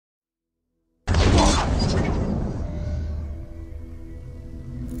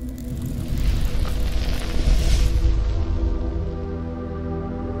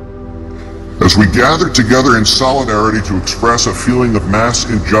As we gather together in solidarity to express a feeling of mass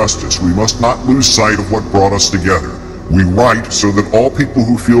injustice, we must not lose sight of what brought us together. We write so that all people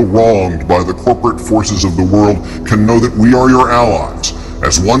who feel wronged by the corporate forces of the world can know that we are your allies.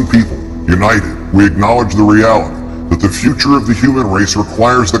 As one people, united, we acknowledge the reality that the future of the human race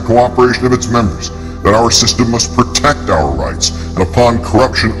requires the cooperation of its members, that our system must protect our rights, and upon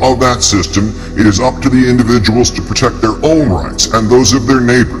corruption of that system, it is up to the individuals to protect their own rights and those of their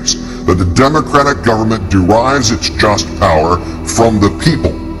neighbors, that the democratic government derives its just power from the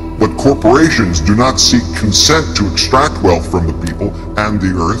people, but corporations do not seek consent to extract wealth from the people and the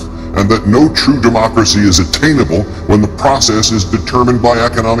earth, and that no true democracy is attainable when the process is determined by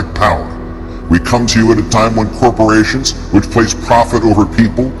economic power. We come to you at a time when corporations, which place profit over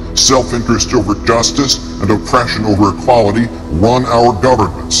people, self-interest over justice, and oppression over equality, run our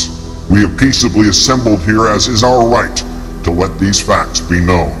governments. We have peaceably assembled here, as is our right, to let these facts be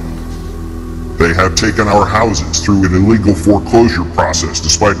known. They have taken our houses through an illegal foreclosure process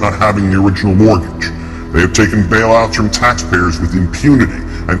despite not having the original mortgage. They have taken bailouts from taxpayers with impunity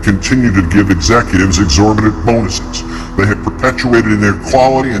and continue to give executives exorbitant bonuses. They have perpetuated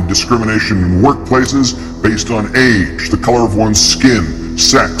inequality and discrimination in workplaces based on age, the color of one's skin,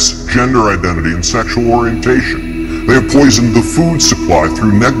 sex, gender identity, and sexual orientation. They have poisoned the food supply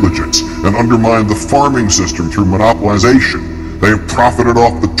through negligence and undermined the farming system through monopolization. They have profited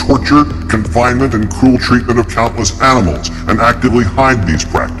off the torture, confinement, and cruel treatment of countless animals and actively hide these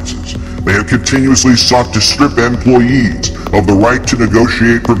practices. They have continuously sought to strip employees of the right to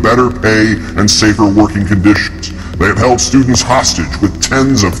negotiate for better pay and safer working conditions. They have held students hostage with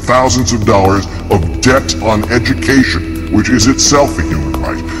tens of thousands of dollars of debt on education, which is itself a human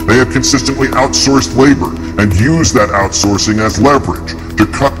right. They have consistently outsourced labor and used that outsourcing as leverage to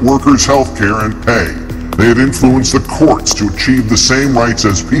cut workers' health care and pay. They have influenced the courts to achieve the same rights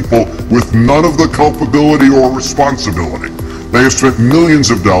as people with none of the culpability or responsibility. They have spent millions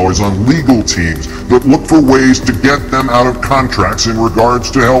of dollars on legal teams that look for ways to get them out of contracts in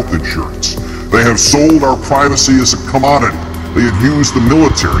regards to health insurance. They have sold our privacy as a commodity. They have used the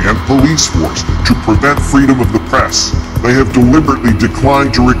military and police force to prevent freedom of the press. They have deliberately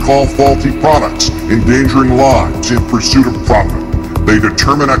declined to recall faulty products, endangering lives in pursuit of profit. They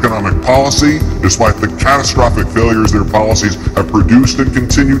determine economic policy despite the catastrophic failures their policies have produced and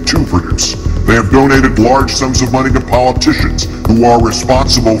continue to produce. They have donated large sums of money to politicians who are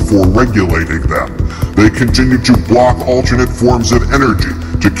responsible for regulating them. They continue to block alternate forms of energy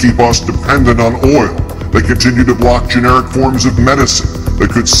to keep us dependent on oil. They continue to block generic forms of medicine that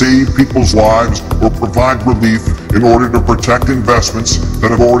could save people's lives or provide relief in order to protect investments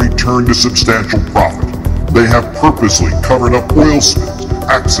that have already turned a substantial profit. They have purposely covered up oil spills,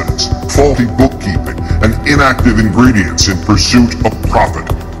 accidents, faulty bookkeeping, and inactive ingredients in pursuit of profit.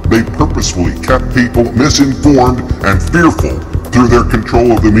 They purposefully kept people misinformed and fearful through their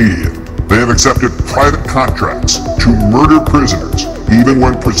control of the media. They have accepted private contracts to murder prisoners, even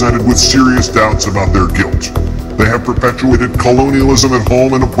when presented with serious doubts about their guilt. They have perpetuated colonialism at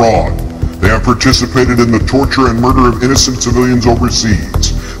home and abroad. They have participated in the torture and murder of innocent civilians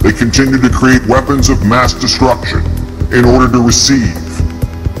overseas. They continue to create weapons of mass destruction in order to receive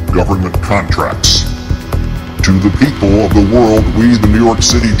government contracts. To the people of the world, we, the New York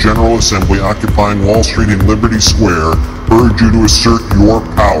City General Assembly, occupying Wall Street and Liberty Square, urge you to assert your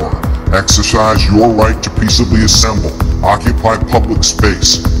power, exercise your right to peaceably assemble, occupy public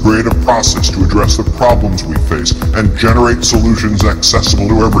space, create a process to address the problems we face, and generate solutions accessible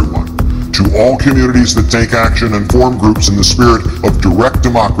to everyone. To all communities that take action and form groups in the spirit of direct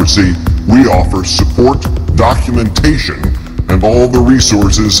democracy, we offer support, documentation, and all the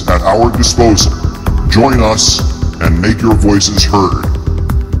resources at our disposal. Join us and make your voices heard.